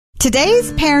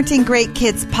Today's Parenting Great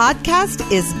Kids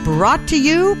podcast is brought to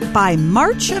you by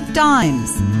March of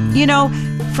Dimes. You know,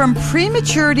 from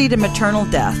prematurity to maternal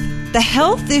death, the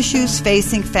health issues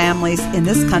facing families in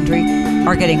this country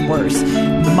are getting worse.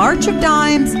 March of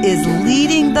Dimes is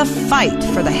leading the fight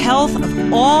for the health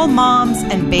of all moms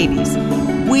and babies.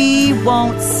 We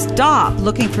won't stop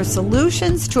looking for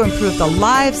solutions to improve the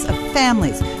lives of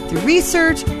families through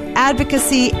research,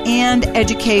 advocacy, and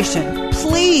education.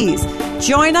 Please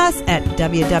join us at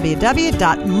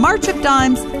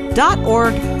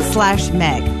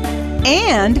www.marchofdimes.org/meg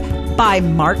and by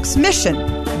Marc's mission,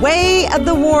 Way of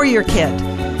the Warrior Kid.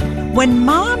 When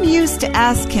Mom used to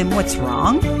ask him what's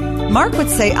wrong, Marc would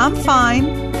say, "I'm fine."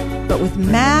 But with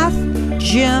math,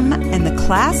 gym, and the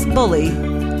class bully,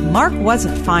 Marc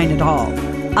wasn't fine at all.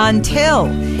 Until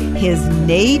his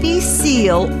Navy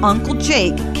SEAL Uncle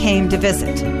Jake came to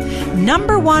visit.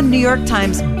 #1 New York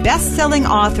Times bestselling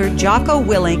author Jocko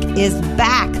Willink is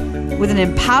back with an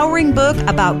empowering book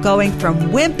about going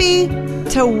from wimpy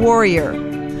to warrior.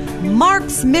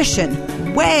 Marc's mission,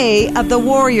 Way of the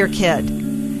Warrior Kid.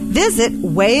 Visit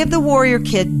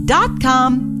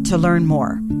WayOfTheWarriorKid.com to learn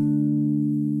more.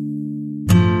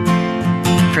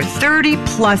 For 30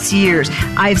 plus years,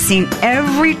 I've seen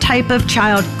every type of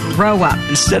child grow up.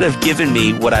 Instead of giving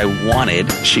me what I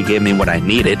wanted, she gave me what I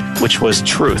needed, which was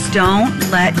truth. Don't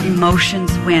let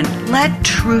emotions win. Let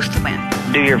truth win.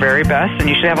 Do your very best, and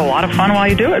you should have a lot of fun while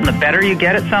you do it. And the better you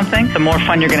get at something, the more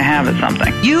fun you're going to have at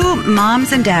something. You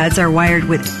moms and dads are wired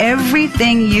with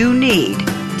everything you need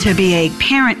to be a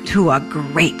parent to a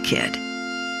great kid.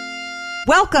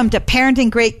 Welcome to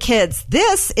Parenting Great Kids.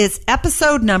 This is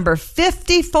episode number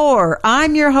 54.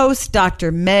 I'm your host,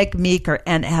 Dr. Meg Meeker,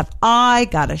 and have I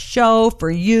got a show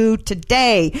for you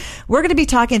today. We're going to be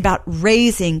talking about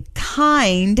raising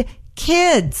kind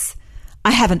kids.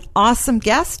 I have an awesome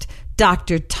guest,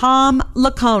 Dr. Tom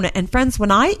Lickona. And friends,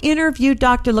 when I interviewed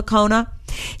Dr. Lickona,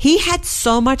 he had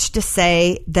so much to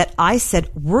say that I said,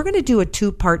 we're going to do a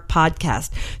 2-part podcast.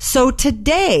 So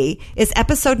today is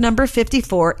episode number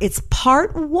 54. It's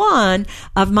part 1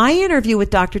 of my interview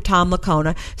with Dr. Tom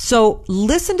Lickona. So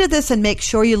listen to this and make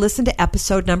sure you listen to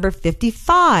episode number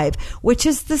 55, which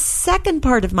is the second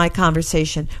part of my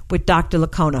conversation with Dr.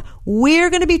 Lickona. We're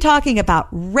going to be talking about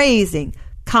raising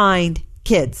kind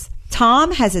kids.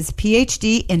 Tom has his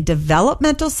PhD in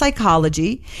developmental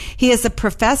psychology. He is a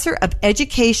professor of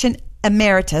education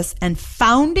emeritus and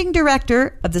founding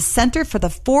director of the Center for the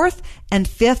 4th and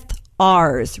 5th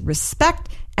R's, Respect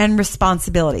and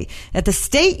Responsibility, at the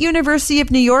State University of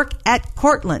New York at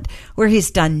Cortland, where he's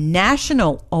done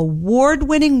national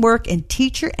award-winning work in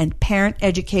teacher and parent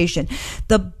education.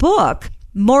 The book,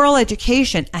 Moral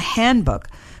Education, a Handbook,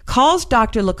 calls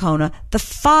Dr. Lickona the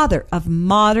father of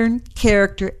modern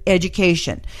character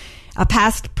education. A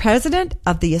past president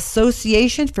of the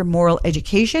Association for Moral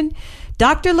Education,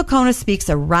 Dr. Lickona speaks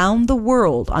around the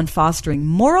world on fostering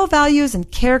moral values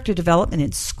and character development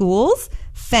in schools,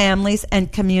 families,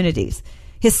 and communities.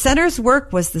 His center's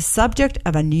work was the subject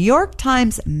of a New York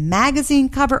Times Magazine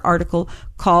cover article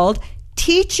called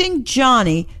Teaching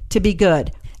Johnny to Be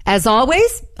Good. As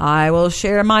always, I will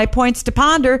share my points to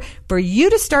ponder for you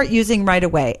to start using right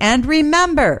away. And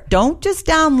remember, don't just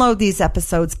download these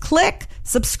episodes. Click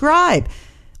subscribe.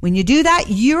 When you do that,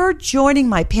 you're joining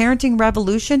my parenting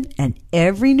revolution, and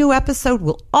every new episode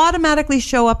will automatically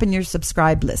show up in your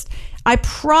subscribe list. I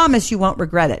promise you won't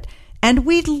regret it. And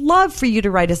we'd love for you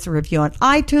to write us a review on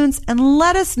iTunes and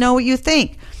let us know what you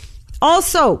think.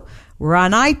 Also, we're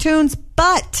on iTunes,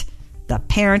 but the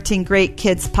Parenting Great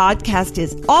Kids podcast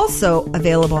is also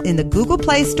available in the Google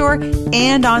Play Store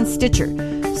and on Stitcher.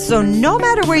 So no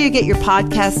matter where you get your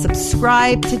podcast,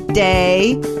 subscribe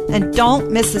today and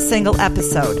don't miss a single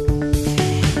episode.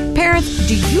 Parents,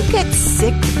 do you get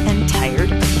sick and tired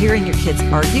of hearing your kids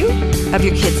argue, of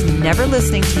your kids never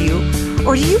listening to you?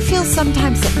 Or do you feel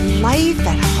sometimes that life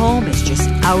at home is just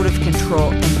out of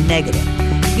control and negative?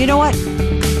 You know what?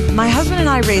 My husband and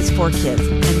I raised 4 kids,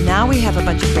 and now we have a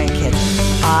bunch of grandkids.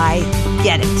 I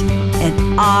get it,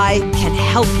 and I can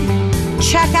help you.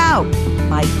 Check out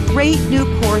my great new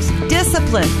course,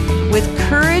 Discipline with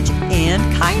Courage and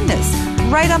Kindness,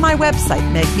 right on my website,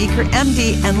 Meg Meeker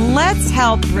MD, and let's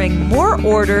help bring more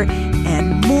order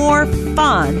and more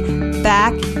fun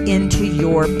back into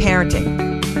your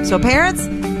parenting. So parents,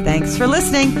 thanks for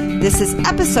listening. This is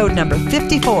episode number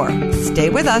 54. Stay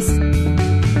with us.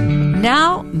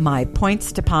 Now, my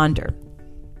points to ponder.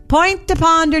 Point to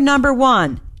ponder number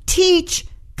 1, teach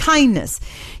kindness.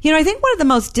 You know, I think one of the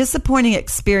most disappointing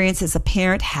experiences a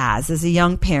parent has as a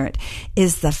young parent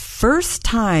is the first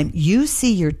time you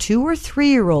see your 2 or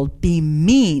 3-year-old be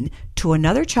mean to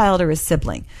another child or a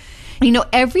sibling. You know,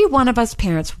 every one of us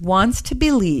parents wants to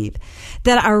believe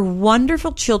that our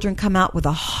wonderful children come out with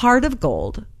a heart of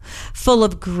gold, full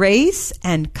of grace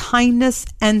and kindness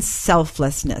and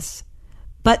selflessness.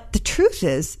 But the truth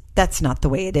is, that's not the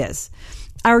way it is.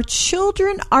 Our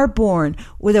children are born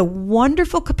with a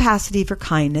wonderful capacity for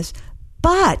kindness,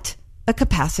 but a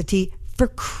capacity for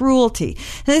cruelty.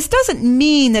 And this doesn't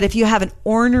mean that if you have an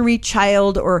ornery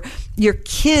child or your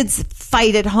kids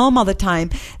fight at home all the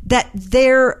time, that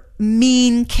they're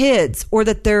mean kids or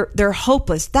that they're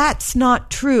hopeless. That's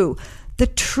not true. The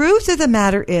truth of the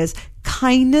matter is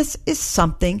kindness is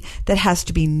something that has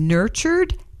to be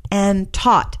nurtured and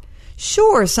taught.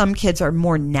 Sure, some kids are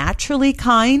more naturally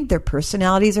kind, their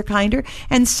personalities are kinder,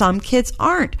 and some kids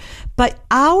aren't. But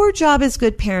our job as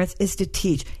good parents is to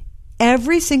teach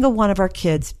every single one of our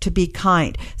kids to be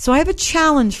kind. So I have a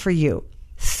challenge for you.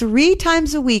 3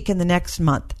 times a week in the next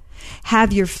month,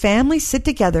 have your family sit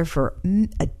together for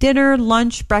a dinner,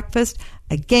 lunch, breakfast,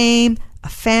 a game, a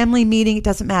family meeting, it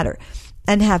doesn't matter,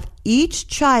 and have each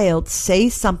child say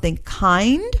something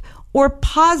kind or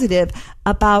positive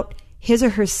about his or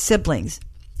her siblings.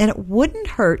 And it wouldn't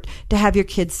hurt to have your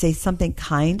kids say something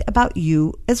kind about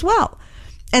you as well.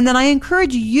 And then I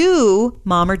encourage you,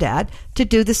 mom or dad, to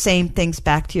do the same things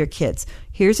back to your kids.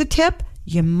 Here's a tip.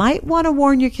 You might want to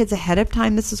warn your kids ahead of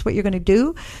time this is what you're going to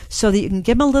do so that you can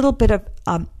give them a little bit of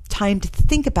time to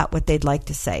think about what they'd like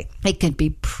to say. It can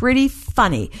be pretty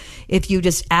funny if you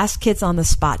just ask kids on the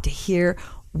spot to hear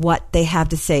what they have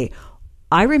to say.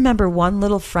 I remember one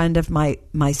little friend of my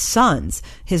son's,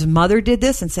 his mother did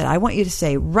this and said, I want you to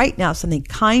say right now something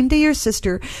kind to your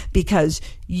sister because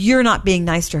you're not being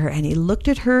nice to her. And he looked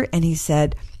at her and he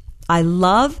said, I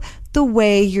love the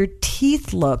way your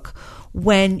teeth look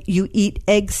when you eat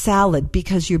egg salad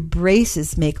because your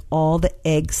braces make all the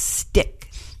eggs stick.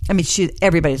 I mean,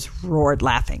 everybody's roared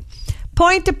laughing.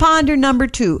 Point to ponder number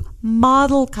 2,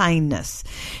 model kindness.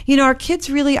 You know, our kids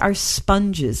really are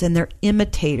sponges and they're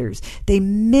imitators. They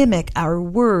mimic our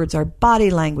words, our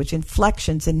body language,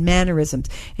 inflections, and mannerisms.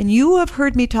 And you have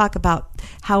heard me talk about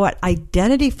how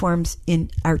identity forms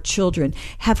in our children.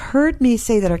 Have heard me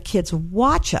say that our kids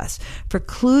watch us for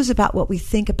clues about what we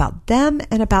think about them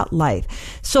and about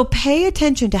life. So pay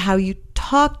attention to how you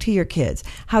talk to your kids,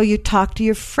 how you talk to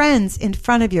your friends in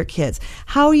front of your kids,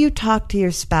 how you talk to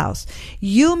your spouse.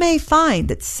 You may find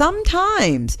that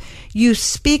sometimes you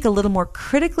speak a little more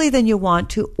critically than you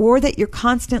want to, or that you're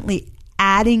constantly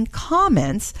adding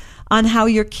comments on how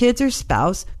your kids or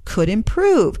spouse could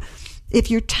improve. If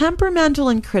you're temperamental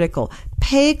and critical,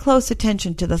 pay close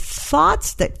attention to the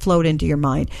thoughts that float into your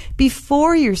mind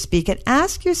before you speak and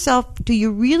ask yourself, do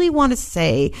you really want to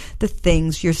say the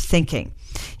things you're thinking?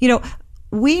 You know,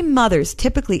 we mothers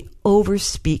typically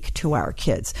overspeak to our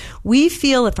kids. We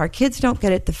feel if our kids don't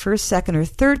get it the first, second, or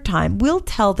third time, we'll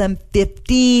tell them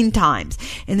 15 times.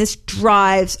 And this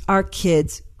drives our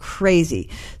kids crazy.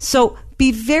 So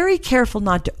be very careful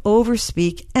not to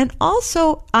overspeak and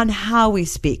also on how we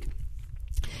speak.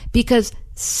 Because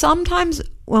sometimes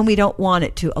when we don't want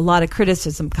it to, a lot of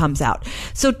criticism comes out.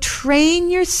 So train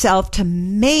yourself to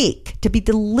be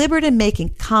deliberate in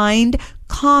making kind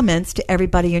comments to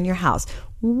everybody in your house.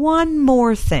 One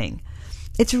more thing.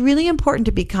 It's really important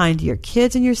to be kind to your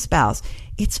kids and your spouse.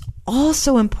 It's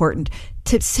also important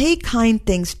to say kind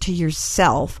things to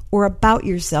yourself or about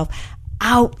yourself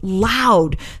out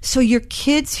loud so your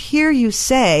kids hear you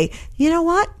say, you know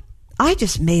what? I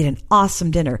just made an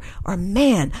awesome dinner. Or,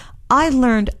 man, I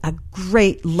learned a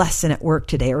great lesson at work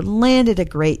today, or landed a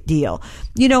great deal.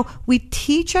 You know, we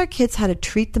teach our kids how to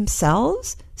treat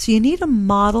themselves, so you need to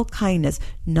model kindness,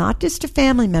 not just to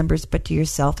family members, but to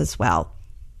yourself as well.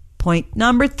 Point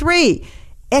number 3,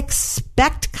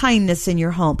 expect kindness in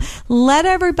your home. Let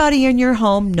everybody in your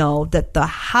home know that the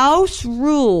house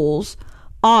rules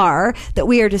are that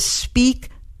we are to speak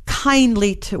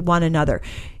kindly to one another.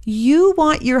 You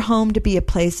want your home to be a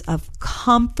place of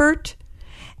comfort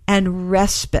and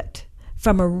respite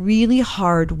from a really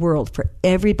hard world for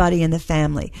everybody in the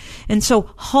family. And so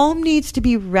home needs to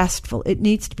be restful. It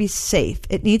needs to be safe.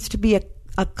 It needs to be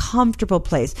a comfortable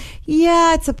place.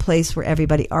 Yeah, it's a place where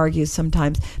everybody argues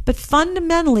sometimes, but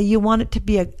fundamentally you want it to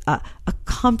be a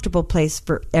comfortable place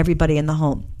for everybody in the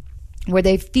home, where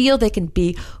they feel they can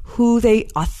be who they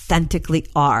authentically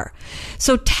are.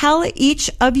 So tell each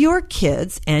of your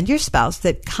kids and your spouse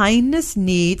that kindness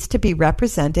needs to be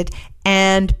represented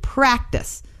and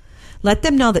practiced. Let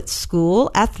them know that school,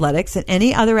 athletics, and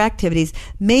any other activities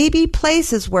may be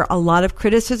places where a lot of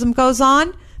criticism goes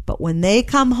on, but when they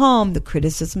come home, the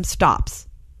criticism stops.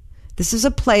 This is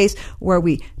a place where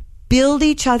we build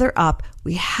each other up,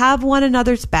 We have one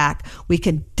another's back. We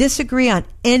can disagree on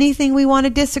anything we want to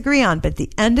disagree on, but at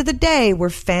the end of the day, we're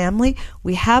family.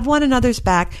 We have one another's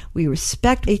back. We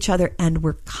respect each other, and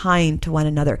we're kind to one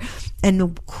another. And the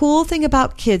cool thing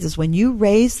about kids is when you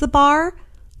raise the bar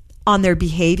on their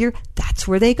behavior, that's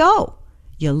where they go.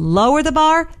 You lower the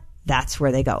bar, that's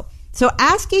where they go. So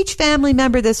ask each family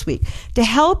member this week to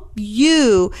help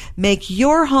you make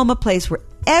your home a place where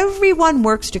everyone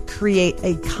works to create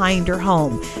a kinder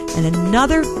home. And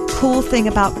another cool thing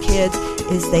about kids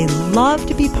is they love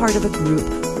to be part of a group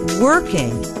working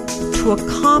to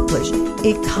accomplish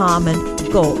a common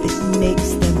goal. It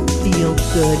makes them feel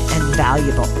good and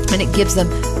valuable, and it gives them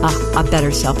a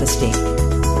better self-esteem.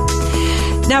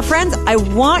 Now, friends, I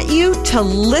want you to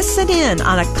listen in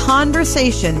on a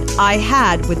conversation I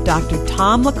had with Dr.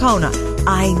 Tom Lickona.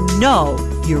 I know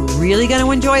you're really going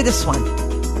to enjoy this one.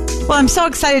 Well, I'm so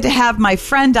excited to have my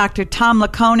friend, Dr. Tom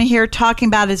Lickona, here talking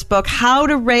about his book, How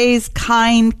to Raise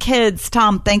Kind Kids.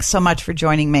 Tom, thanks so much for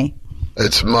joining me.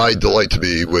 It's my delight to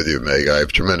be with you, Meg. I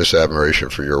have tremendous admiration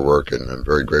for your work, and I'm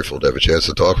very grateful to have a chance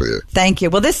to talk with you. Thank you.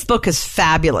 Well, this book is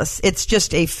fabulous. It's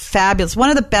just a fabulous, one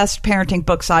of the best parenting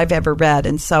books I've ever read,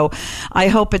 and so I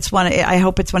hope it's one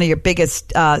of your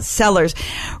biggest sellers.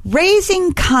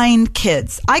 Raising Kind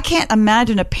Kids. I can't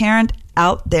imagine a parent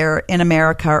out there in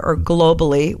America or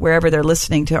globally, wherever they're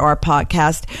listening to our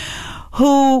podcast,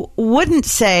 who wouldn't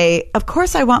say, of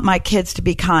course I want my kids to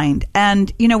be kind.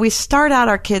 And, we start out,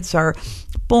 our kids are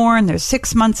born, they're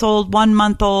 6 months old, 1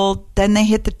 month old, then they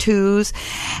hit the 2s.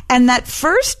 And that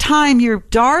first time your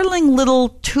darling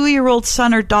little 2-year-old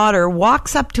son or daughter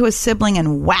walks up to a sibling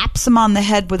and whaps them on the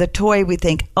head with a toy, we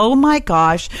think, oh my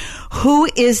gosh, who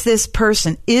is this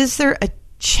person? Is there a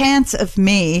chance of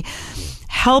me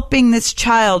helping this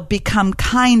child become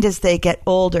kind as they get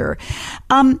older?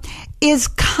 Is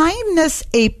kindness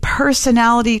a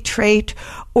personality trait,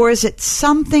 or is it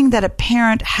something that a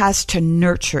parent has to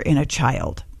nurture in a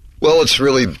child? Well, it's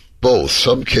really both.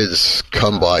 Some kids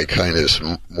come by kindness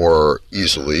more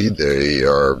easily. They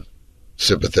are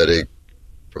sympathetic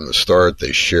from the start.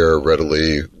 They share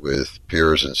readily with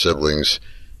peers and siblings.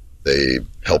 They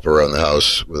help around the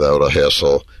house without a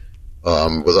hassle.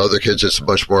 With other kids, it's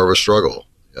much more of a struggle.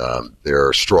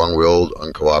 They're strong-willed,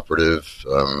 uncooperative,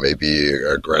 maybe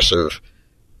aggressive.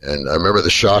 And I remember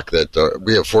the shock that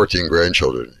we have 14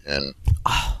 grandchildren, and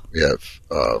we have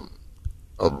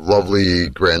a lovely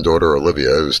granddaughter, Olivia,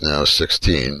 who's now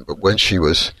 16. But when she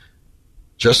was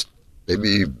just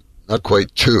maybe not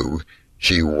quite 2,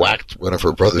 she whacked one of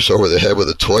her brothers over the head with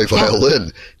a toy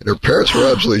violin, and her parents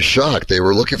were absolutely shocked. They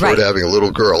were looking forward to having a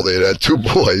little girl. They had 2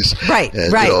 boys, and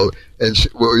and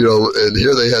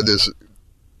here they had this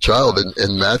child,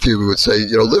 and Matthew would say,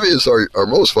 Olivia is our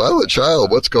most violent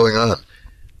child. What's going on?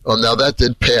 Now that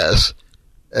did pass,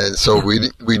 and so we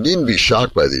needn't be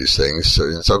shocked by these things. So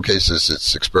in some cases,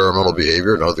 it's experimental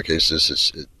behavior. In other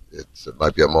cases, it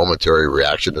might be a momentary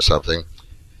reaction to something.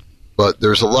 But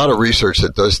there's a lot of research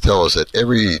that does tell us that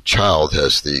every child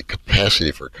has the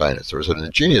capacity for kindness. There was an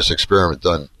ingenious experiment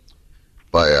done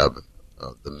by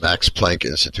the Max Planck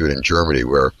Institute in Germany,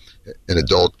 where an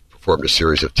adult performed a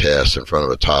series of tasks in front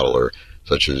of a toddler,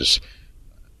 such as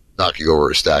knocking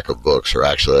over a stack of books or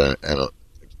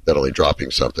accidentally dropping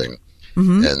something.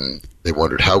 Mm-hmm. And they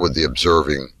wondered, how would the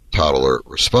observing toddler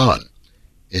respond?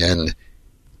 And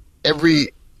every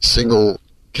single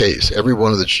case, every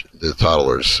one of the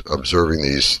toddlers observing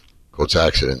these, quotes,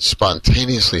 accidents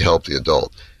spontaneously helped the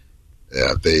adult.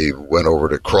 They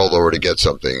crawled over to get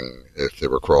something if they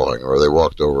were crawling, or they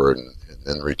walked over and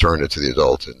then returned it to the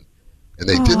adult. And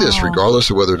they did this regardless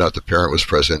of whether or not the parent was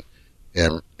present,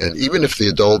 and even if the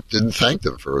adult didn't thank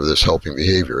them for this helping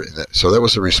behavior. So that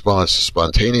was the response,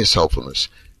 spontaneous helpfulness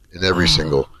in every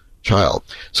single child.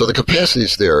 So the capacity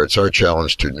is there. It's our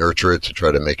challenge to nurture it, to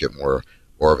try to make it more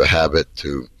of a habit,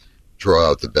 to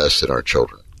draw out the best in our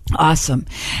children. Awesome.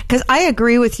 Because I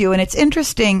agree with you, and it's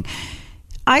interesting.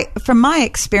 From my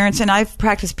experience, and I've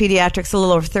practiced pediatrics a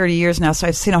little over 30 years now, so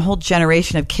I've seen a whole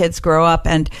generation of kids grow up,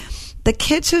 and the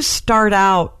kids who start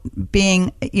out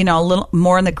being, a little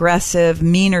more on the aggressive,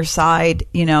 meaner side,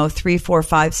 3, 4,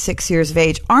 5, 6 years of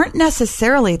age, aren't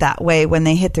necessarily that way when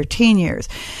they hit their teen years.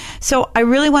 So I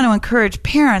really want to encourage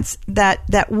parents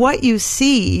that what you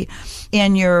see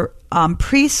in your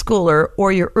preschooler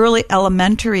or your early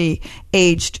elementary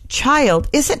aged child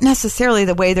isn't necessarily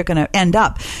the way they're going to end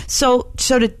up. So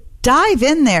to dive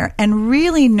in there and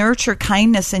really nurture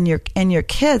kindness in your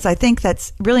kids. I think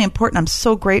that's really important. I'm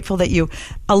so grateful that you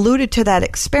alluded to that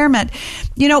experiment.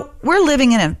 You know, we're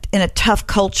living in a tough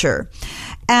culture.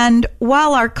 And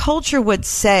while our culture would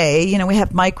say, you know, we have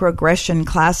microaggression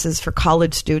classes for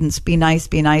college students, be nice,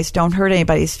 don't hurt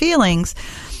anybody's feelings.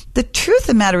 The truth of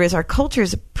the matter is our culture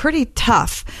is pretty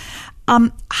tough.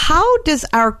 How does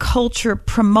our culture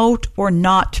promote or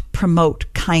not promote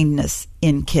kindness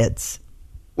in kids?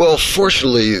 Well,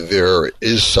 fortunately, there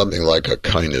is something like a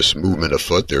kindness movement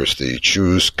afoot. There's the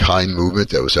Choose Kind movement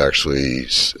that was actually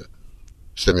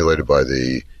stimulated by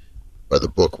the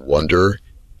book Wonder.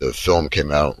 The film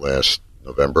came out last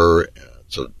November.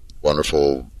 It's a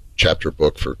wonderful chapter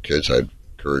book for kids. I'd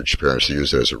encourage parents to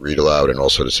use it as a read aloud and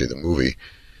also to see the movie.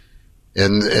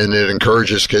 And it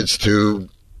encourages kids to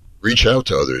reach out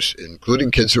to others,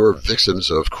 including kids who are victims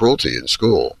of cruelty in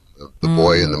school. The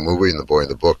boy in the movie and the boy in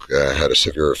the book had a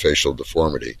severe facial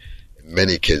deformity.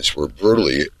 Many kids were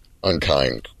brutally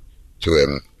unkind to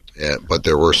him, but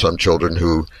there were some children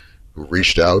who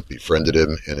reached out, befriended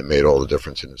him, and it made all the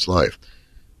difference in his life.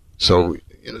 So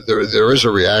you know, there is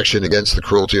a reaction against the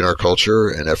cruelty in our culture,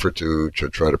 an effort to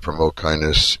try to promote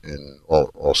kindness in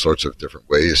all sorts of different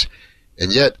ways.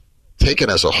 And yet,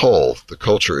 taken as a whole, the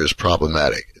culture is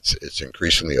problematic. It's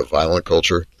increasingly a violent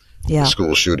culture. Yeah. The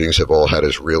school shootings have all had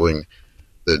us reeling.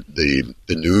 The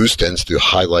news tends to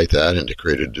highlight that and to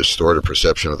create a distorted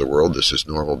perception of the world. This is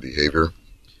normal behavior.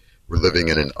 We're living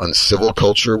in an uncivil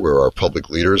culture where our public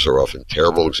leaders are often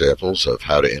terrible examples of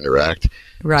how to interact.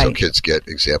 Right. So kids get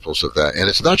examples of that. And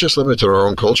it's not just limited to our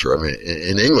own culture. I mean,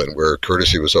 in England, where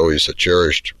courtesy was always a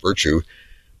cherished virtue,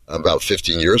 about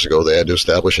 15 years ago, they had to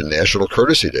establish a National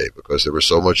Courtesy Day because there was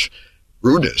so much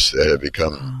rudeness that had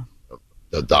become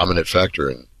a dominant factor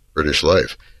in British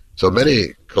life. So many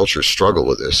cultures struggle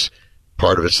with this.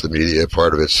 Part of it's the media,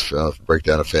 part of it's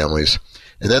breakdown of families.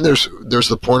 And then there's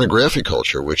the pornography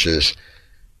culture, which is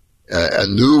a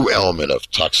new element of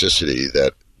toxicity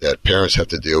that parents have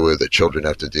to deal with, that children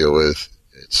have to deal with.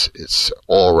 It's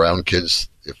all around kids.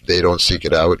 If they don't seek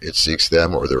it out, it seeks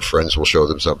them, or their friends will show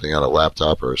them something on a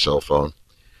laptop or a cell phone.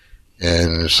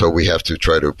 And so we have to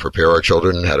try to prepare our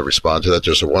children how to respond to that.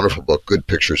 There's a wonderful book, Good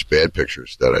Pictures, Bad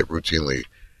Pictures, that I routinely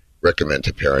recommend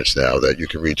to parents now that you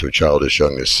can read to a child as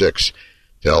young as 6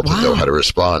 to help them know how to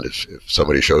respond if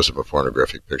somebody shows them a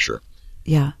pornographic picture.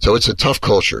 Yeah. So it's a tough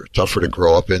culture, tougher to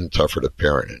grow up in, tougher to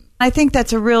parent in. I think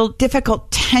that's a real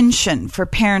difficult tension for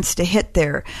parents to hit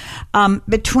there,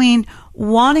 between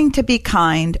wanting to be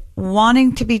kind,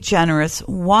 wanting to be generous,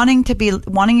 wanting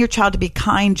your child to be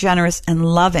kind, generous, and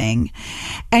loving,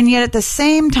 and yet at the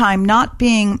same time not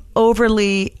being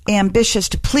overly ambitious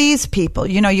to please people.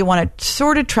 You know, you want to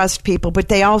sort of trust people, but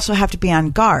they also have to be on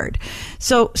guard.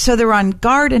 So they're on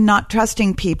guard and not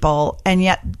trusting people, and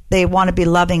yet they want to be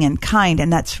loving and kind.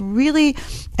 And I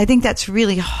think that's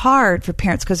really hard for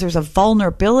parents because there's a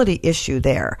vulnerability issue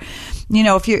there. You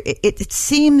know, it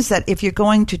seems that if you're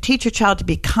going to teach your child to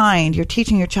be kind, you're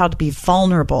teaching your child to be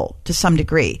vulnerable to some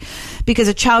degree, because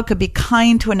a child could be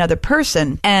kind to another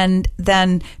person and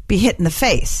then be hit in the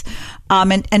face.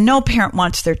 And no parent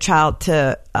wants their child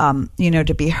to,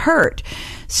 to be hurt.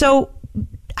 So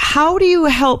how do you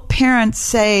help parents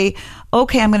say,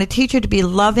 okay, I'm going to teach you to be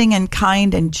loving and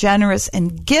kind and generous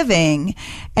and giving,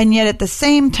 and yet at the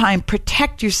same time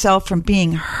protect yourself from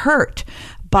being hurt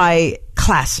by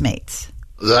classmates?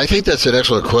 I think that's an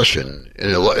excellent question.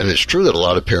 And it's true that a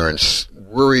lot of parents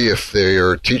worry if they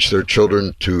teach their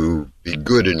children to be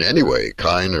good in any way,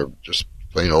 kind or just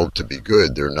plain old to be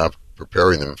good, they're not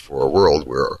preparing them for a world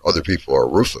where other people are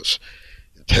ruthless,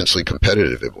 intensely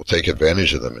competitive, it will take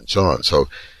advantage of them, and so on. So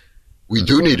we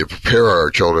do need to prepare our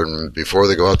children before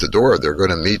they go out the door. They're going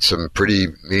to meet some pretty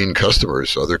mean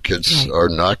customers. Other kids are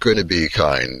not going to be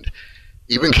kind.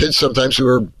 Even kids sometimes who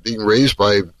are being raised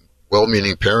by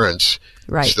well-meaning parents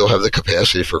still have the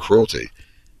capacity for cruelty.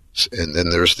 And then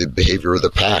there's the behavior of the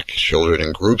pack. Children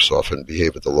in groups often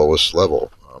behave at the lowest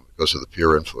level because of the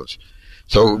peer influence.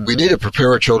 So we need to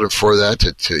prepare our children for that,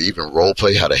 to even role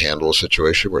play how to handle a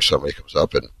situation where somebody comes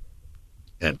up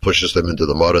and pushes them into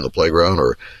the mud on the playground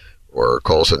or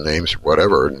calls them names or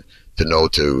whatever, and to know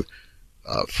to,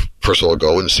 first of all,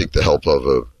 go and seek the help of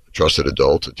a trusted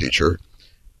adult, a teacher.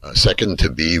 Second, to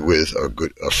be with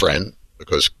a friend,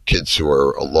 because kids who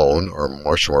are alone are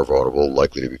much more vulnerable,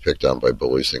 likely to be picked on by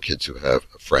bullies than kids who have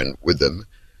a friend with them.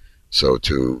 So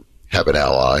to have an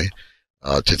ally,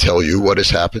 to tell you what has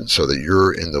happened so that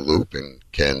you're in the loop and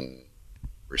can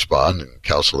respond and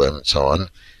counsel them and so on.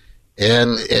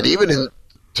 And even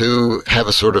to have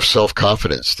a sort of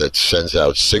self-confidence that sends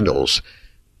out signals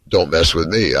don't mess with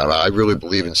me. I really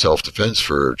believe in self-defense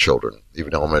for children,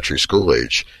 even elementary school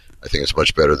age. I think it's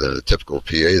much better than the typical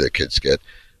PA that kids get.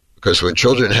 Because when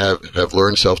children have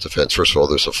learned self-defense, first of all,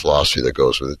 there's a philosophy that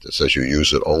goes with it that says you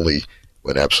use it only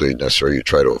when absolutely necessary. You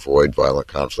try to avoid violent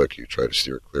conflict. You try to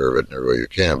steer clear of it in every way you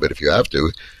can. But if you have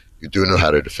to, you do know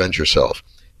how to defend yourself.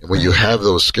 And when you have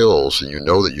those skills and you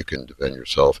know that you can defend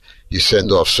yourself, you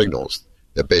send off signals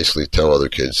that basically tell other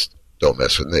kids, don't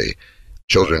mess with me.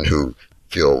 Children who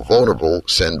feel vulnerable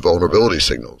send vulnerability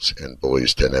signals, and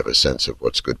bullies tend to have a sense of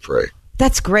what's good prey.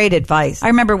 That's great advice. I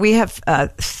remember we have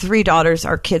 3 daughters.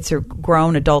 Our kids are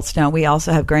grown adults now. We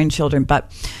also have grandchildren,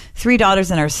 but 3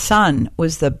 daughters, and our son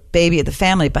was the baby of the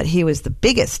family, but he was the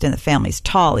biggest in the family. He's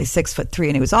tall. He's 6'3",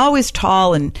 and he was always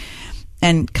tall and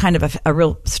kind of a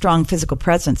real strong physical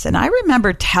presence. And I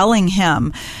remember telling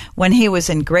him when he was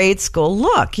in grade school,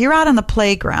 look, you're out on the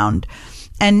playground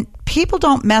and people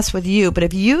don't mess with you, but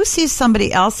if you see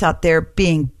somebody else out there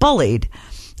being bullied,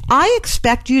 I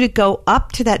expect you to go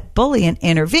up to that bully and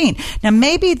intervene. Now,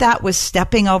 maybe that was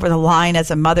stepping over the line as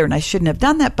a mother, and I shouldn't have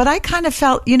done that, but I kind of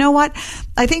felt, you know what?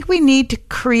 I think we need to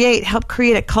help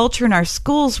create a culture in our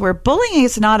schools where bullying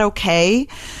is not okay.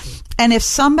 And if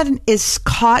someone is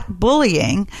caught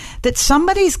bullying, that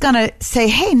somebody's going to say,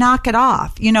 hey, knock it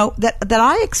off. You know, that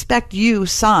I expect you,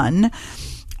 son,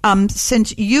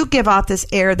 since you give off this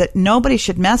air that nobody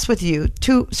should mess with you,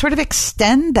 to sort of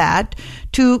extend that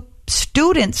to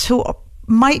students who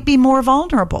might be more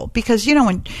vulnerable. Because, you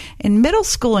know, in middle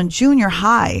school and junior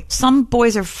high, some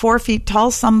boys are 4 feet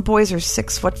tall, some boys are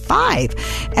 6'5",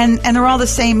 and they're all the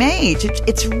same age.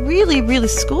 It's really, really,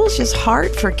 school's just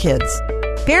hard for kids.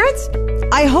 Parents,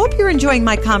 I hope you're enjoying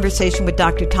my conversation with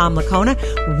Dr. Tom Lickona.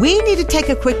 We need to take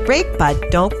a quick break,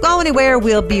 but don't go anywhere.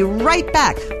 We'll be right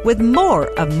back with more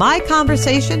of my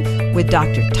conversation with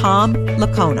Dr. Tom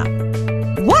Lickona.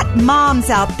 What moms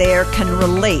out there can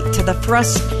relate to the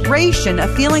frustration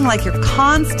of feeling like you're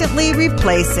constantly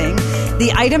replacing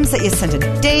the items that you send to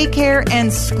daycare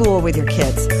and school with your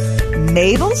kids?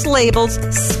 Mabel's Labels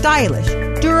stylish,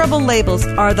 durable labels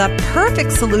are the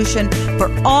perfect solution for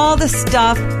all the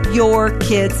stuff your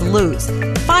kids lose.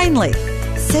 Finally,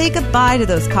 say goodbye to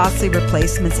those costly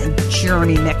replacements and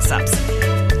journey mix-ups.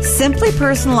 Simply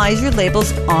personalize your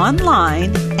labels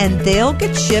online and they'll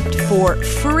get shipped for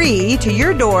free to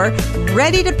your door,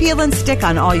 ready to peel and stick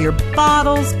on all your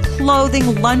bottles,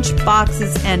 clothing, lunch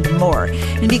boxes, and more.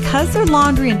 And because they're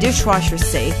laundry and dishwasher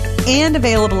safe and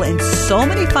available in so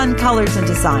many fun colors and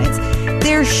designs,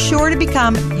 they're sure to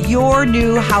become your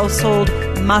new household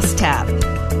must-have.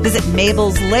 Visit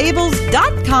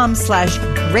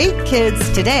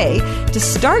MabelsLabels.com/GreatKids today to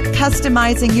start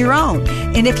customizing your own.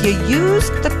 And if you use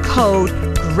the code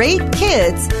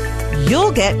GreatKids,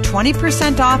 you'll get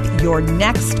 20% off your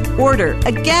next order.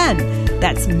 Again,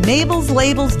 that's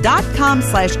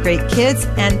MabelsLabels.com/GreatKids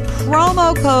and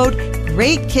promo code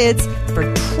GreatKids for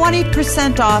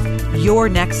 20% off your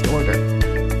next order.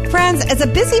 Friends, as a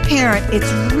busy parent,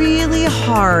 it's really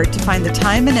hard to find the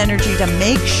time and energy to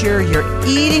make sure you're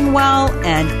eating well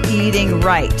and eating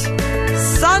right.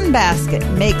 Sunbasket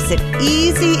makes it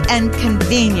easy and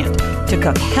convenient to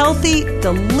cook healthy,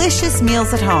 delicious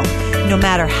meals at home, no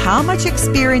matter how much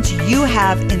experience you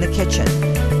have in the kitchen.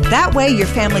 That way, your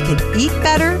family can eat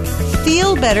better,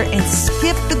 feel better, and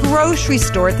skip the grocery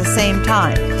store at the same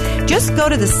time. Just go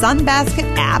to the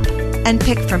Sunbasket app and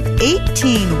pick from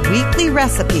 18 weekly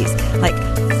recipes like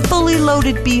fully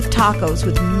loaded beef tacos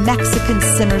with Mexican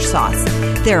simmer sauce.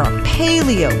 There are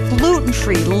paleo,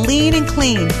 gluten-free, lean and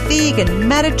clean, vegan,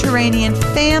 Mediterranean,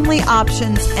 family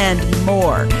options, and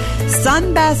more.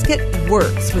 Sunbasket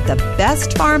works with the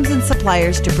best farms and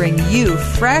suppliers to bring you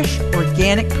fresh,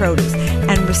 organic produce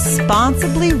and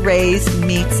responsibly raised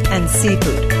meats and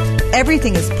seafood.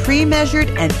 Everything is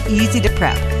pre-measured and easy to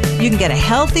prep. You can get a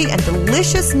healthy and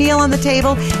delicious meal on the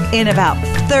table in about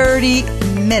 30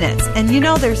 minutes. And you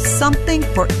know, there's something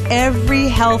for every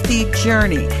healthy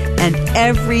journey and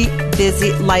every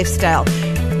busy lifestyle.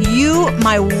 You,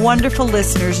 my wonderful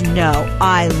listeners, know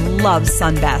I love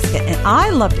Sunbasket and I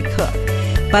love to cook.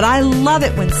 But I love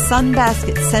it when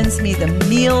Sunbasket sends me the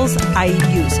meals I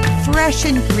use, fresh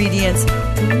ingredients,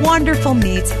 wonderful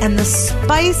meats, and the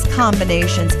spice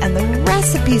combinations and the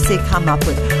recipes they come up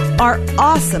with are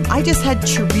awesome. I just had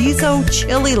chorizo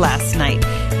chili last night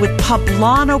with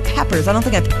poblano peppers. I don't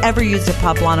think I've ever used a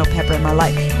poblano pepper in my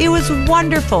life. It was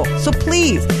wonderful. So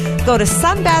please go to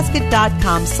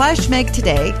sunbasket.com/Meg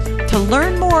today to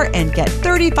learn more and get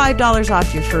 $35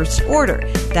 off your first order.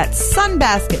 That's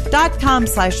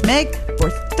sunbasket.com/Meg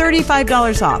for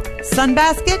 $35 off.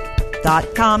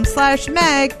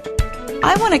 sunbasket.com/Meg.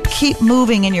 I want to keep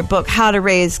moving in your book, How to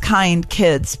Raise Kind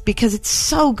Kids, because it's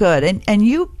so good. And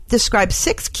you describe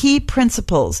 6 key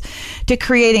principles to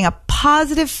creating a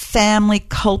positive family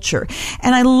culture.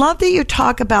 And I love that you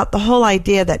talk about the whole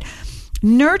idea that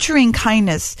nurturing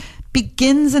kindness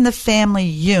begins in the family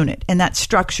unit. In that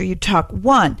structure, you talk,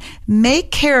 1,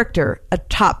 make character a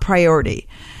top priority.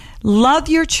 Love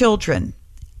your children.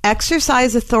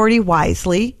 Exercise authority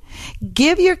wisely.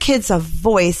 Give your kids a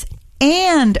voice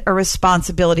and a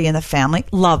responsibility in the family.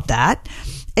 Love that.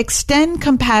 Extend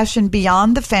compassion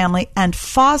beyond the family and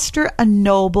foster a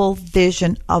noble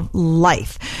vision of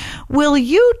life. Will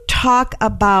you talk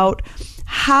about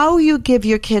how you give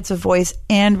your kids a voice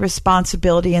and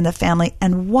responsibility in the family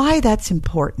and why that's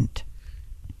important?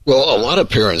 Well, a lot of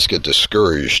parents get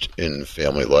discouraged in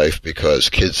family life because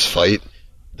kids fight.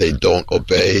 They don't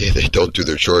obey. They don't do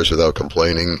their chores without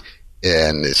complaining.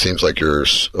 And it seems like you're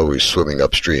always swimming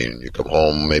upstream. You come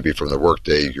home maybe from the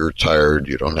workday, you're tired,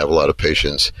 you don't have a lot of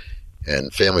patience,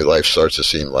 and family life starts to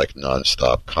seem like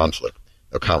nonstop conflict.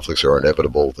 Now, conflicts are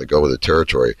inevitable. They go with the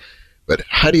territory. But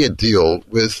how do you deal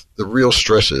with the real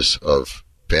stresses of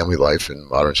family life in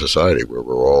modern society where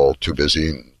we're all too busy,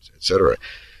 et cetera?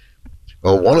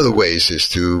 Well, one of the ways is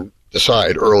to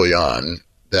decide early on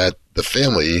that the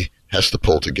family has to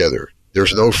pull together.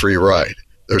 There's no free ride.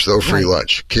 There's no free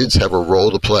lunch. Kids have a role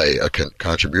to play, a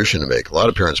contribution to make. A lot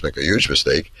of parents make a huge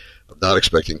mistake of not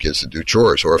expecting kids to do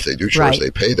chores, or if they do chores,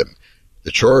 they pay them.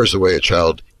 The chore is the way a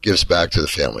child gives back to the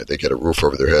family. They get a roof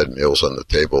over their head, meals on the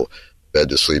table, bed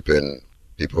to sleep in,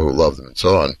 people who love them, and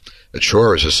so on. A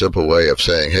chore is a simple way of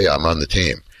saying, hey, I'm on the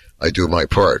team. I do my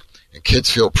part. And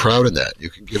kids feel proud in that. You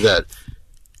can give that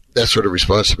sort of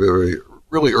responsibility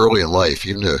really early in life,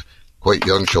 even to quite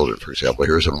young children, for example.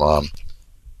 Here's a mom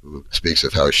who speaks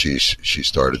of how she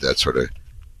started that sort of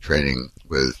training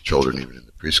with children even in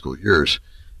the preschool years.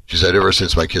 She said, ever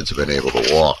since my kids have been able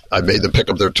to walk, I made them pick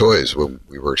up their toys. When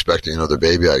we were expecting another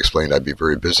baby, I explained I'd be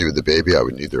very busy with the baby. I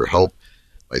would need their help.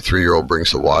 My 3-year-old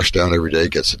brings the wash down every day,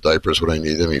 gets the diapers when I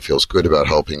need them. He feels good about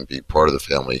helping be part of the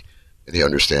family, and he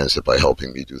understands that by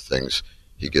helping me do things,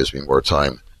 he gives me more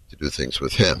time to do things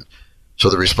with him.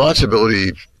 So the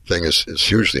responsibility thing is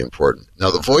hugely important. Now,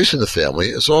 the voice in the family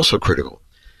is also critical,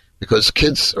 because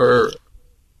kids are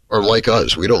like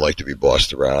us. We don't like to be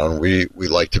bossed around. We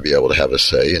like to be able to have a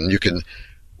say. And you can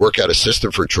work out a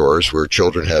system for chores where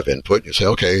children have input. You say,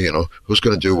 okay, who's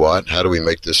going to do what? How do we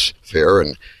make this fair?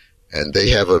 And they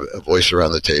have a voice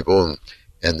around the table.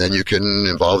 And then you can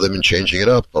involve them in changing it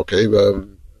up. Okay,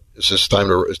 is this time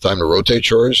to rotate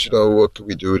chores? What can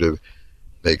we do to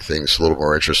make things a little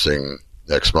more interesting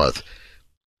next month?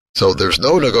 So there's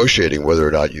no negotiating whether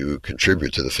or not you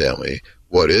contribute to the family.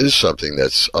 What is something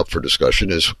that's up for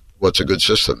discussion is what's a good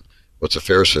system, what's a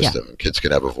fair system. Yeah. Kids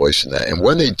can have a voice in that. And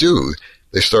when they do,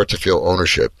 they start to feel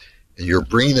ownership. And you're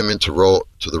bringing them into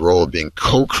the role of being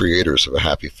co-creators of a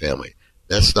happy family.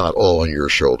 That's not all on your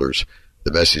shoulders.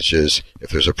 The message is, if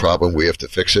there's a problem, we have to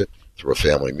fix it through a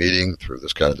family meeting, through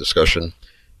this kind of discussion.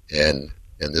 And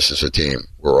this is a team.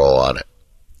 We're all on it.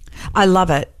 I love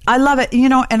it.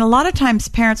 And a lot of times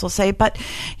parents will say, but,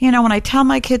 when I tell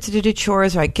my kids to do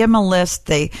chores or I give them a list,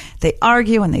 they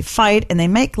argue and they fight and they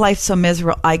make life so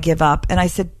miserable, I give up. And I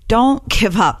said, don't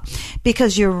give up,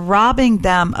 because you're robbing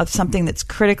them of something that's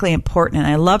critically important.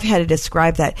 And I love how to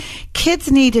describe that.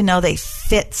 Kids need to know they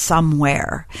fit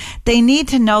somewhere. They need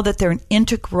to know that they're an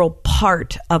integral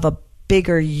part of a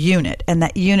bigger unit, and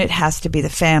that unit has to be the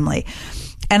family.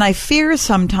 And I fear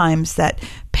sometimes that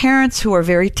parents who are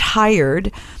very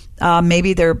tired,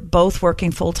 maybe they're both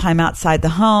working full-time outside the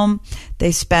home,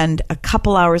 they spend a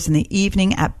couple hours in the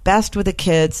evening at best with the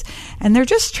kids, and they're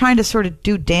just trying to sort of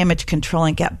do damage control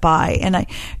and get by. And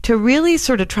to really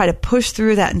sort of try to push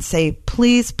through that and say,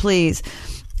 please, please,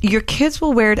 your kids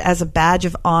will wear it as a badge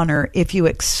of honor if you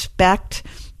expect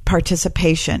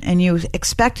participation and you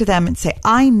expect them and say,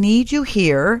 I need you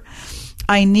here.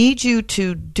 I need you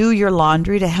to do your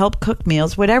laundry, to help cook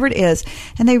meals, whatever it is.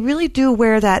 And they really do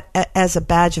wear that as a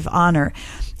badge of honor.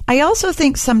 I also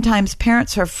think sometimes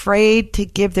parents are afraid to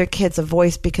give their kids a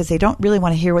voice because they don't really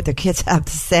want to hear what their kids have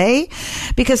to say,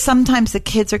 because sometimes the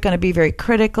kids are going to be very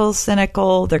critical,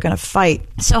 cynical, they're going to fight.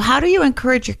 So how do you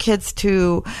encourage your kids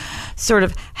to sort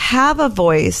of have a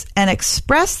voice and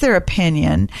express their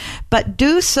opinion, but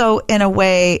do so in a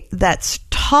way that's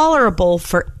tolerable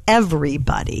for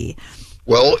everybody?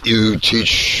 Well, you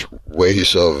teach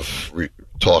ways of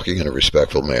talking in a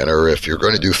respectful manner. If you're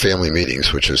going to do family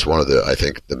meetings, which is one of the, I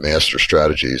think, the master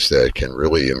strategies that can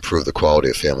really improve the quality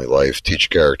of family life,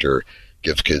 teach character,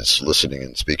 give kids listening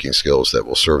and speaking skills that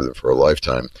will serve them for a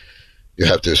lifetime. you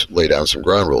have to lay down some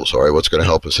ground rules. All right, what's going to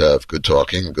help us have good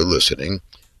talking, good listening,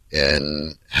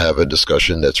 and have a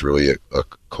discussion that's really a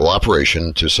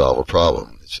cooperation to solve a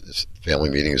problem. Family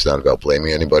meeting is not about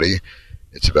blaming anybody.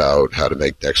 It's about how to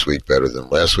make next week better than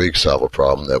last week, solve a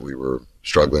problem that we were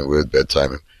struggling with,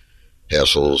 bedtime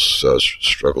hassles,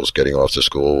 struggles getting off to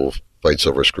school, fights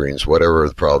over screens, whatever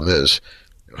the problem is.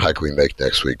 How can we make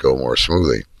next week go more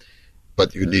smoothly?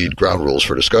 But you need ground rules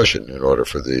for discussion in order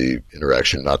for the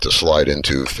interaction not to slide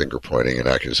into finger pointing and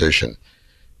accusation.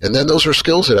 And then those are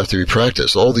skills that have to be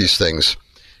practiced. All these things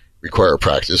require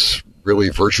practice. Really,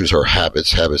 virtues are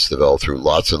habits. Habits develop through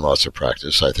lots and lots of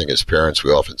practice. I think as parents,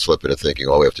 we often slip into thinking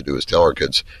all we have to do is tell our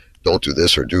kids, don't do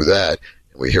this or do that.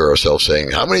 And we hear ourselves saying,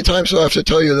 how many times do I have to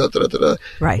tell you that? Da, da, da, da?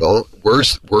 Right. Well,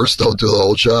 words don't do the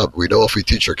whole job. We know if we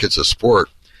teach our kids a sport,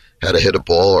 how to hit a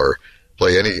ball or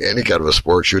play any kind of a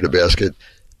sport, shoot a basket,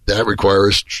 that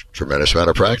requires tremendous amount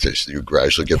of practice. You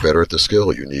gradually get better at the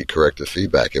skill. You need corrective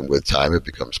feedback, and with time, it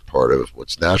becomes part of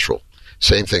what's natural.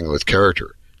 Same thing with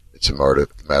character. It's a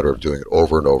matter of doing it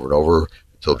over and over and over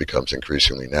until it becomes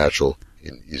increasingly natural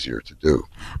and easier to do.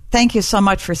 Thank you so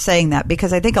much for saying that,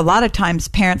 because I think a lot of times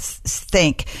parents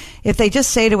think if they just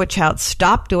say to a child,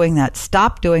 stop doing that,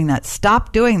 stop doing that,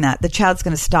 stop doing that, the child's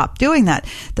going to stop doing that.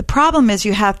 The problem is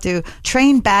you have to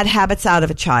train bad habits out of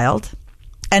a child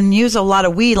and use a lot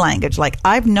of we language. Like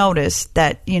I've noticed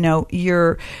that,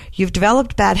 you've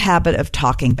developed bad habit of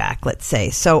talking back, let's say.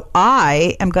 So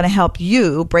I am going to help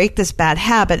you break this bad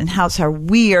habit, and how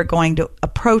we are going to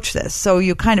approach this. So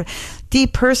you kind of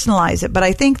depersonalize it. But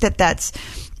I think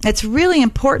it's really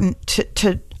important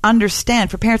to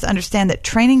understand, for parents to understand, that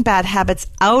training bad habits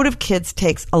out of kids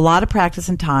takes a lot of practice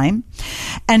and time,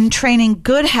 and training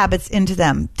good habits into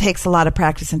them takes a lot of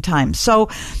practice and time. So,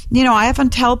 I often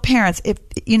tell parents, if,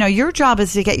 your job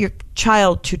is to get your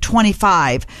child to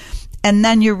 25, and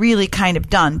then you're really kind of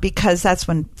done, because that's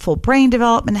when full brain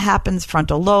development happens,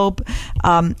 frontal lobe,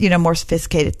 more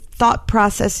sophisticated thought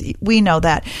process. We know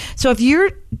that. So if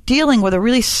you're dealing with a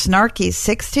really snarky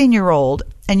 16-year-old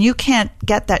and you can't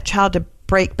get that child to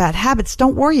break bad habits,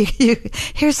 don't worry.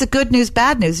 Here's the good news,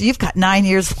 bad news. You've got 9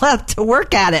 years left to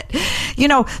work at it.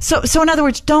 So in other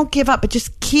words, don't give up, but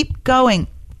just keep going.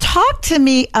 Talk to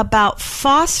me about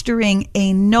fostering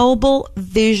a noble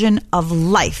vision of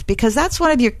life, because that's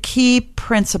one of your key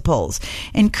principles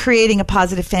in creating a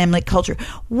positive family culture.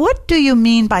 What do you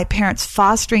mean by parents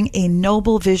fostering a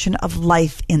noble vision of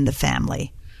life in the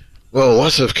family? Well,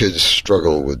 lots of kids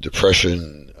struggle with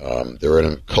depression. They're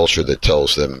in a culture that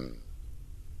tells them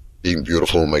being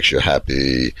beautiful makes you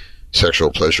happy, sexual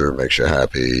pleasure makes you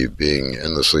happy, being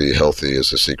endlessly healthy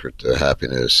is the secret to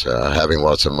happiness, having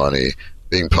lots of money,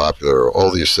 being popular,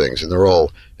 all these things, and they're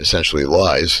all essentially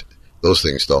lies. Those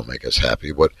things don't make us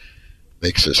happy. What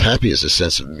makes us happy is a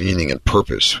sense of meaning and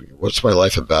purpose. What's my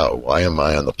life about? Why am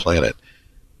I on the planet?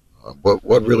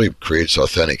 What really creates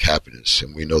authentic happiness?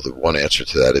 And we know that one answer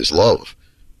to that is love.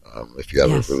 If you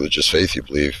have a religious faith, you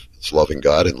believe it's loving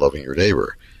God and loving your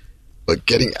neighbor. But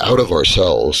getting out of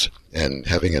ourselves and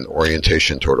having an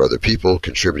orientation toward other people,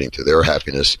 contributing to their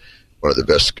happiness. One of the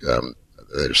best,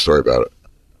 I had a story about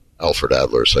Alfred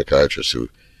Adler, a psychiatrist, who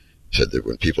said that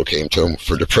when people came to him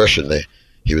for depression,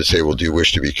 he would say, well, do you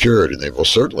wish to be cured? And they, well,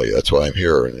 certainly, that's why I'm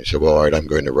here. And he said, well, all right, I'm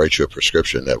going to write you a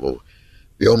prescription that will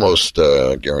be almost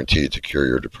guaranteed to cure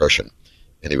your depression.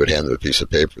 And he would hand them a piece of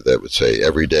paper that would say,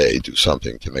 every day do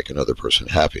something to make another person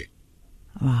happy.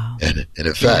 Wow. And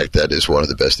in fact, that is one of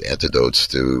the best antidotes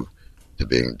to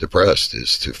being depressed,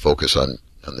 is to focus on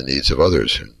the needs of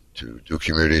others, and to do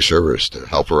community service, to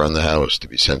help around the house, to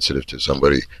be sensitive to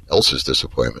somebody else's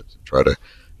disappointment, to try to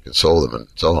console them, and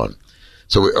so on.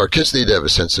 So our kids need to have a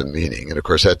sense of meaning. And of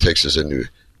course, that takes us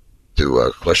into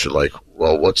a question like,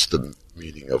 well, what's the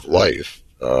meaning of life?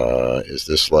 Is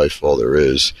this life all there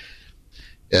is?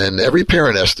 And every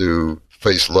parent has to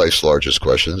face life's largest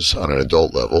questions on an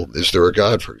adult level. Is there a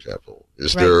God, for example?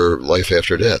 Is there life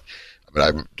after death? I mean,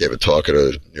 I gave a talk at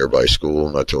a nearby school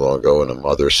not too long ago, and a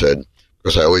mother said,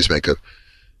 because I always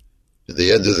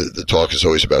the end of the talk is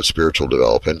always about spiritual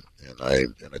development, and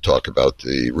I talk about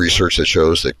the research that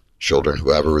shows that children who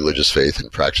have a religious faith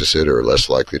and practice it are less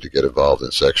likely to get involved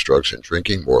in sex, drugs, and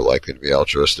drinking, more likely to be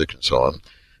altruistic, and so on.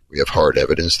 We have hard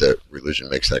evidence that religion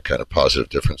makes that kind of positive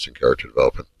difference in character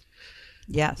development.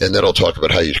 Yes. And then I'll talk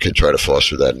about how you can try to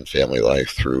foster that in family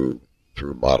life through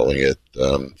modeling it,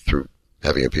 through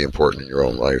having it be important in your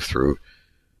own life, through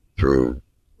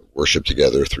worship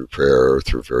together, through prayer,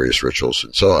 through various rituals,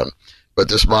 and so on. But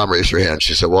this mom raised her hand.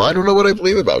 She said, well, I don't know what I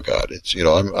believe about God. It's,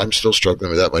 I'm still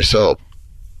struggling with that myself.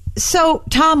 So,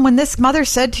 Tom, when this mother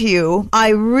said to you, I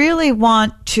really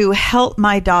want to help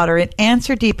my daughter and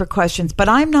answer deeper questions, but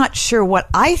I'm not sure what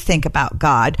I think about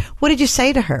God, what did you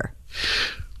say to her?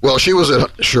 Well, she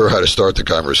wasn't sure how to start the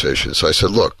conversation. So I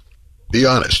said, look, be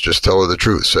honest. Just tell her the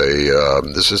truth. Say,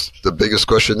 this is the biggest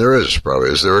question there is, probably.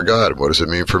 Is there a God? What does it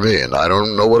mean for me? And I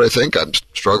don't know what I think. I'm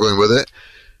struggling with it.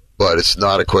 But it's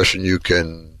not a question you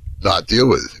can not deal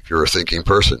with if you're a thinking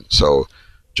person. So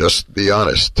just be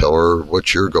honest. Tell her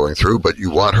what you're going through. But you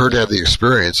want her to have the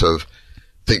experience of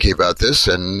thinking about this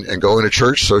and going to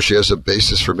church so she has a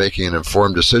basis for making an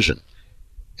informed decision.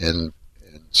 And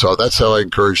so that's how I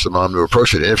encourage the mom to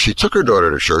approach it. And if she took her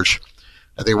daughter to church,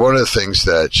 I think one of the things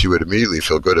that she would immediately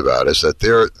feel good about is that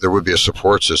there would be a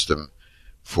support system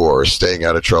for staying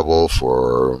out of trouble,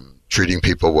 for treating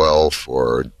people well,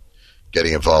 for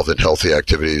getting involved in healthy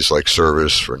activities like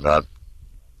service, for not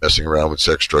messing around with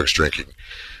sex, drugs, drinking.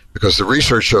 Because the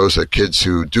research shows that kids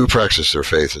who do practice their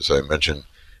faith, as I mentioned,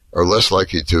 are less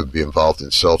likely to be involved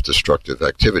in self-destructive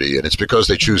activity. And it's because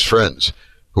they choose friends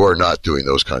who are not doing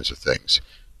those kinds of things.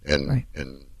 And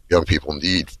young people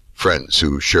need friends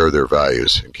who share their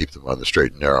values and keep them on the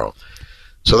straight and narrow.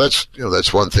 So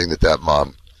that's one thing that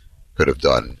mom could have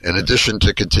done. In addition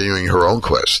to continuing her own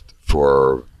quest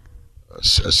for a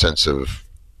sense of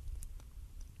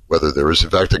whether there is in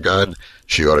fact a God,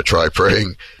 she ought to try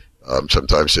praying.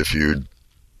 Sometimes if you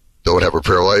don't have a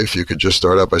prayer life, you could just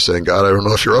start out by saying, God, I don't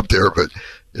know if you're up there, but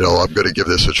I'm going to give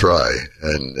this a try.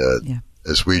 And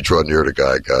as we draw near to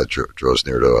God, God draws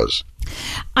near to us.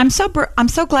 I'm so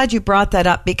glad you brought that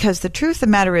up, because the truth of the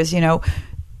matter is,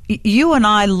 you and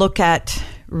I look at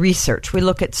research, we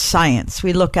look at science,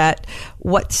 we look at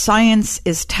what science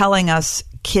is telling us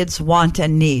kids want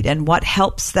and need, and what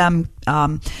helps them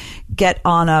get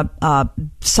on a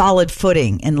solid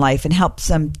footing in life and helps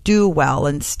them do well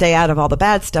and stay out of all the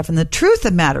bad stuff. And the truth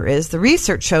of the matter is, the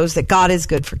research shows that God is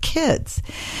good for kids.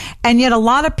 And yet a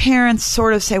lot of parents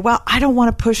sort of say, well, I don't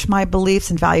want to push my beliefs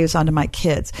and values onto my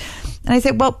kids. And I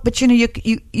say, well, but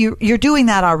you're doing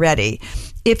that already.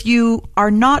 If you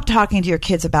are not talking to your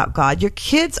kids about God, your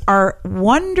kids are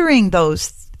wondering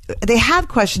they have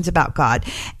questions about God,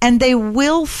 and they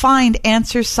will find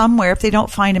answers somewhere if they don't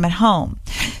find them at home.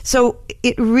 So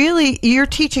you're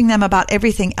teaching them about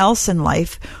everything else in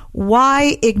life.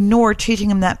 Why ignore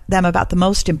teaching them about the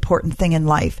most important thing in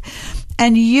life?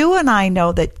 And you and I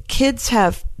know that kids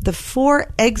have the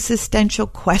 4 existential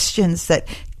questions that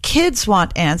kids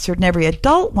want answered and every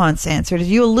adult wants answered, as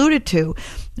you alluded to.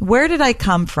 Where did I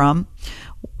come from?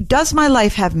 Does my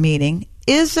life have meaning?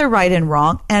 Is there right and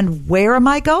wrong? And where am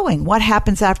I going? What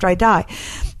happens after I die?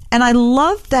 And I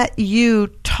love that you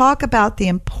talk about the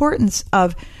importance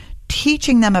of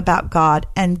teaching them about God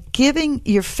and giving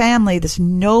your family this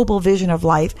noble vision of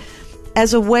life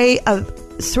as a way of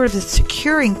sort of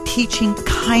securing teaching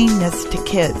kindness to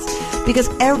kids. Because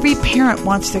every parent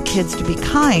wants their kids to be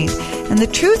kind. And the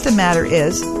truth of the matter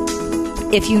is,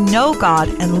 if you know God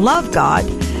and love God,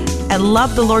 and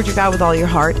love the Lord your God with all your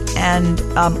heart, and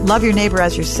love your neighbor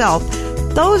as yourself,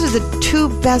 those are the 2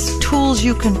 best tools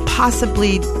you can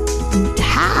possibly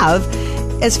have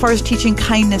as far as teaching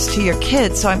kindness to your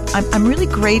kids. So I'm really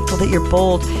grateful that you're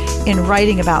bold in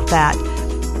writing about that.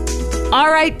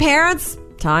 All right, parents,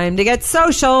 time to get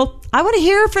social. I want to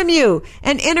hear from you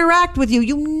and interact with you.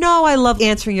 You know I love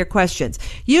answering your questions.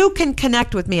 You can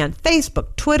connect with me on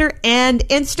Facebook, Twitter, and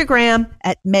Instagram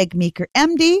at Meg Meeker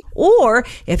MD. Or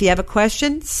if you have a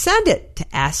question, send it to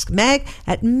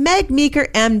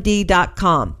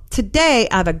askmeg@megmeekermd.com. Today,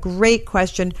 I have a great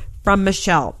question from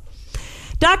Michelle.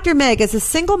 Dr. Meg, as a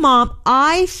single mom,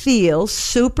 I feel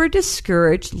super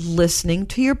discouraged listening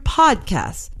to your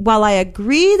podcast. While I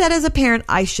agree that as a parent,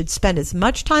 I should spend as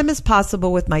much time as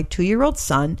possible with my 2-year-old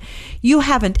son, you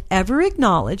haven't ever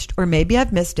acknowledged, or maybe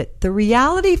I've missed it, the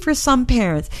reality for some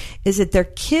parents is that their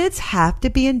kids have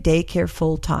to be in daycare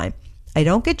full time. I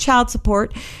don't get child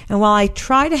support, and while I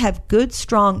try to have good,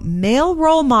 strong male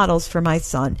role models for my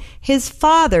son, his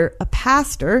father, a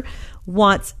pastor,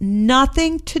 wants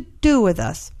nothing to do with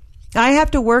us. I have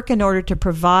to work in order to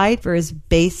provide for his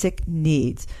basic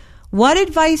needs. What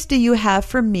advice do you have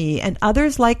for me and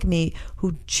others like me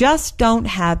who just don't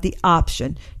have the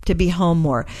option to be home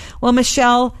more? Well,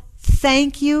 Michelle,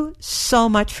 thank you so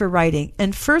much for writing.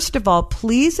 And first of all,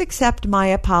 please accept my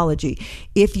apology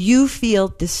if you feel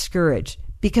discouraged,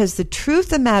 because the truth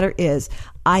of the matter is,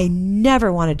 I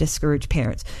never want to discourage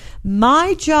parents.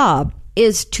 My job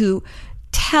is to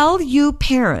tell you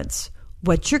parents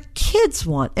what your kids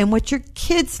want and what your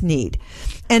kids need.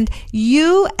 And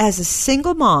you, as a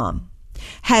single mom,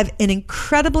 have an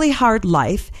incredibly hard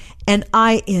life, and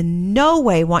I in no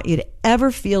way want you to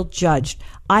ever feel judged.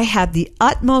 I have the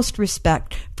utmost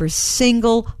respect for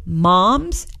single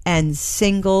moms and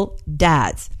single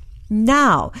dads.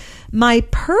 Now, my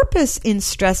purpose in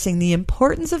stressing the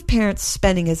importance of parents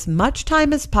spending as much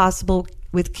time as possible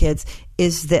with kids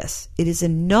is this. It is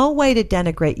in no way to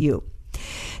denigrate you.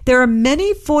 There are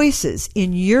many voices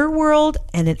in your world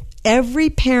and in every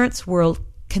parent's world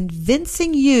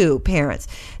convincing you, parents,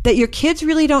 that your kids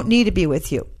really don't need to be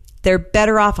with you. They're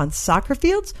better off on soccer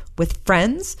fields, with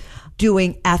friends,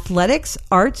 doing athletics,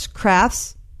 arts,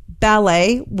 crafts,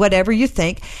 ballet, whatever you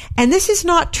think. And this is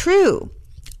not true.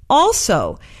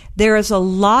 Also, there is a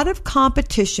lot of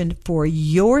competition for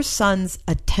your son's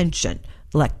attention.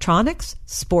 Electronics,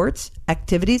 sports,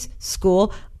 activities,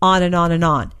 school, on and on and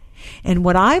on. And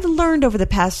what I've learned over the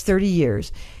past 30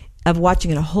 years of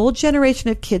watching a whole generation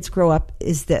of kids grow up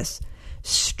is this.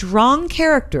 Strong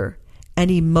character and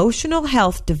emotional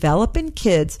health develop in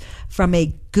kids from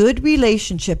a good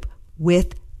relationship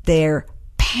with their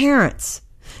parents.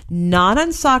 Not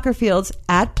on soccer fields,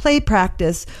 at play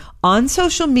practice, on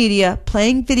social media,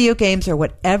 playing video games, or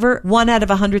whatever 1 out of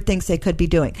 100 things they could be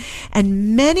doing.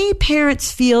 And many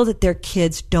parents feel that their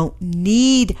kids don't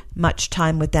need much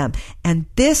time with them. And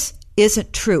this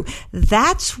isn't true.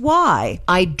 That's why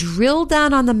I drill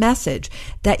down on the message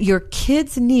that your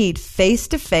kids need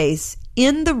face-to-face,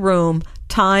 in the room,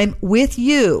 time with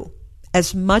you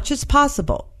as much as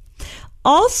possible.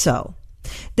 Also,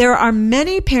 there are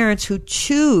many parents who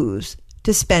choose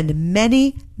to spend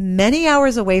many, many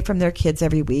hours away from their kids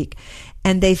every week,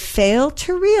 and they fail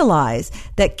to realize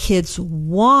that kids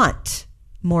want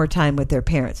more time with their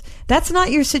parents. That's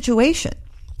not your situation.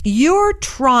 You're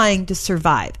trying to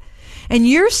survive, and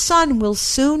your son will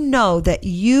soon know that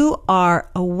you are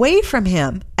away from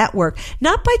him at work,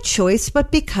 not by choice,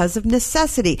 but because of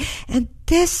necessity. And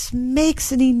this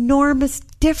makes an enormous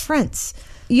difference.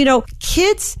 You know,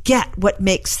 kids get what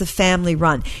makes the family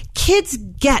run. Kids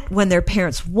get when their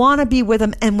parents want to be with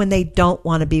them and when they don't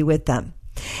want to be with them.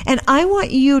 And I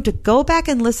want you to go back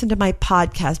and listen to my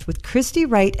podcast with Christy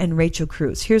Wright and Rachel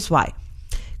Cruz. Here's why.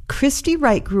 Christy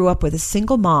Wright grew up with a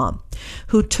single mom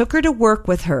who took her to work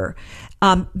with her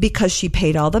because she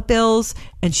paid all the bills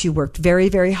and she worked very,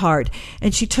 very hard.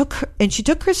 And she took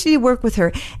Christy to work with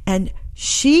her, and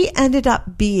she ended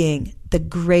up being the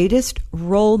greatest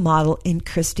role model in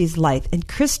Christy's life. And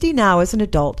Christy now, as an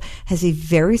adult, has a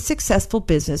very successful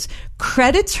business,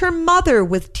 credits her mother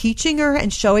with teaching her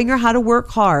and showing her how to work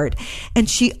hard. And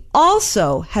she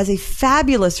also has a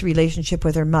fabulous relationship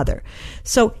with her mother.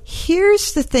 So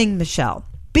here's the thing, Michelle.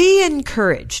 Be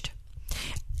encouraged.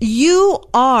 You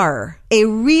are a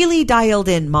really dialed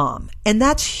in mom, and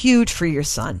that's huge for your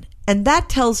son. And that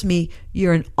tells me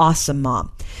you're an awesome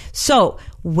mom. So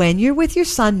when you're with your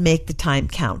son, make the time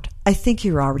count. I think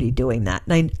you're already doing that,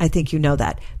 and I think you know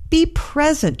that. Be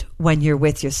present when you're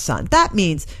with your son. That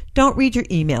means don't read your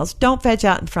emails. Don't veg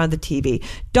out in front of the TV.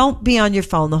 Don't be on your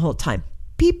phone the whole time.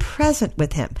 Be present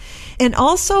with him. And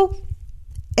also,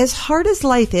 as hard as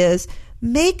life is,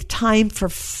 make time for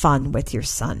fun with your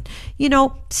son. You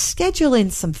know, schedule in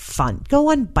some fun.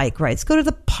 Go on bike rides. Go to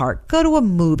the park. Go to a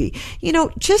movie. You know,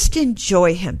 just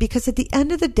enjoy him, because at the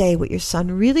end of the day, what your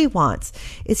son really wants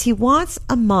is he wants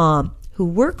a mom who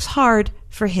works hard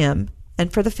for him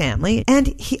and for the family. And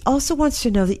he also wants to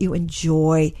know that you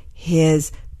enjoy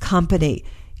his company.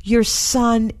 Your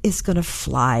son is going to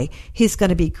fly. He's going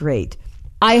to be great.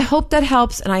 I hope that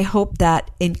helps, and I hope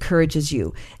that encourages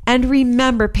you. And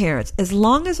remember, parents, as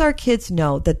long as our kids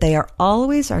know that they are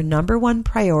always our number one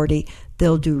priority,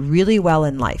 they'll do really well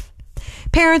in life.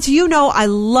 Parents, you know I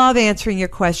love answering your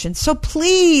questions, so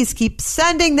please keep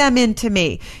sending them in to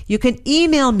me. You can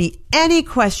email me any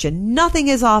question. Nothing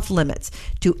is off limits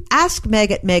to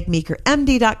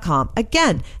askmeg@megmeekermd.com.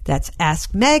 Again, that's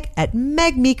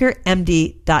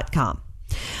askmeg@megmeekermd.com.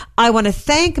 I want to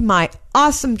thank my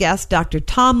awesome guest, Dr.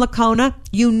 Tom Lickona.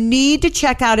 You need to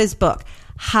check out his book,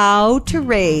 How to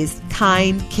Raise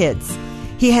Kind Kids.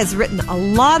 He has written a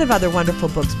lot of other wonderful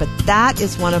books, but that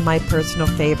is one of my personal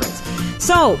favorites.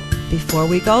 So, before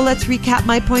we go, let's recap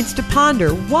my points to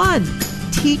ponder. 1,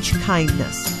 teach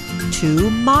kindness. 2,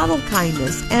 model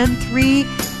kindness. And 3,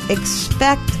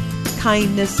 expect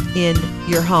kindness in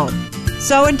your home.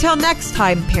 So until next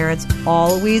time, parents,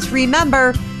 always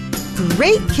remember,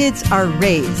 great kids are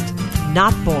raised,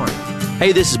 not born.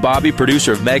 Hey, this is Bobby,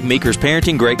 producer of Meg Meeker's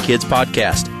Parenting Great Kids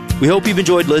podcast. We hope you've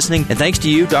enjoyed listening, and thanks to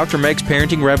you, Dr. Meg's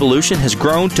Parenting Revolution has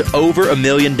grown to over 1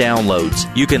 million downloads.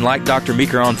 You can like Dr.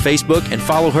 Meeker on Facebook and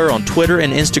follow her on Twitter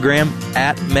and Instagram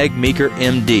at Meg Meeker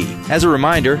MD. As a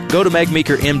reminder, go to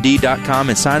megmeekermd.com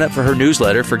and sign up for her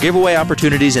newsletter for giveaway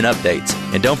opportunities and updates.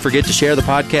 And don't forget to share the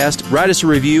podcast, write us a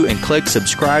review, and click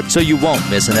subscribe so you won't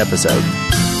miss an episode.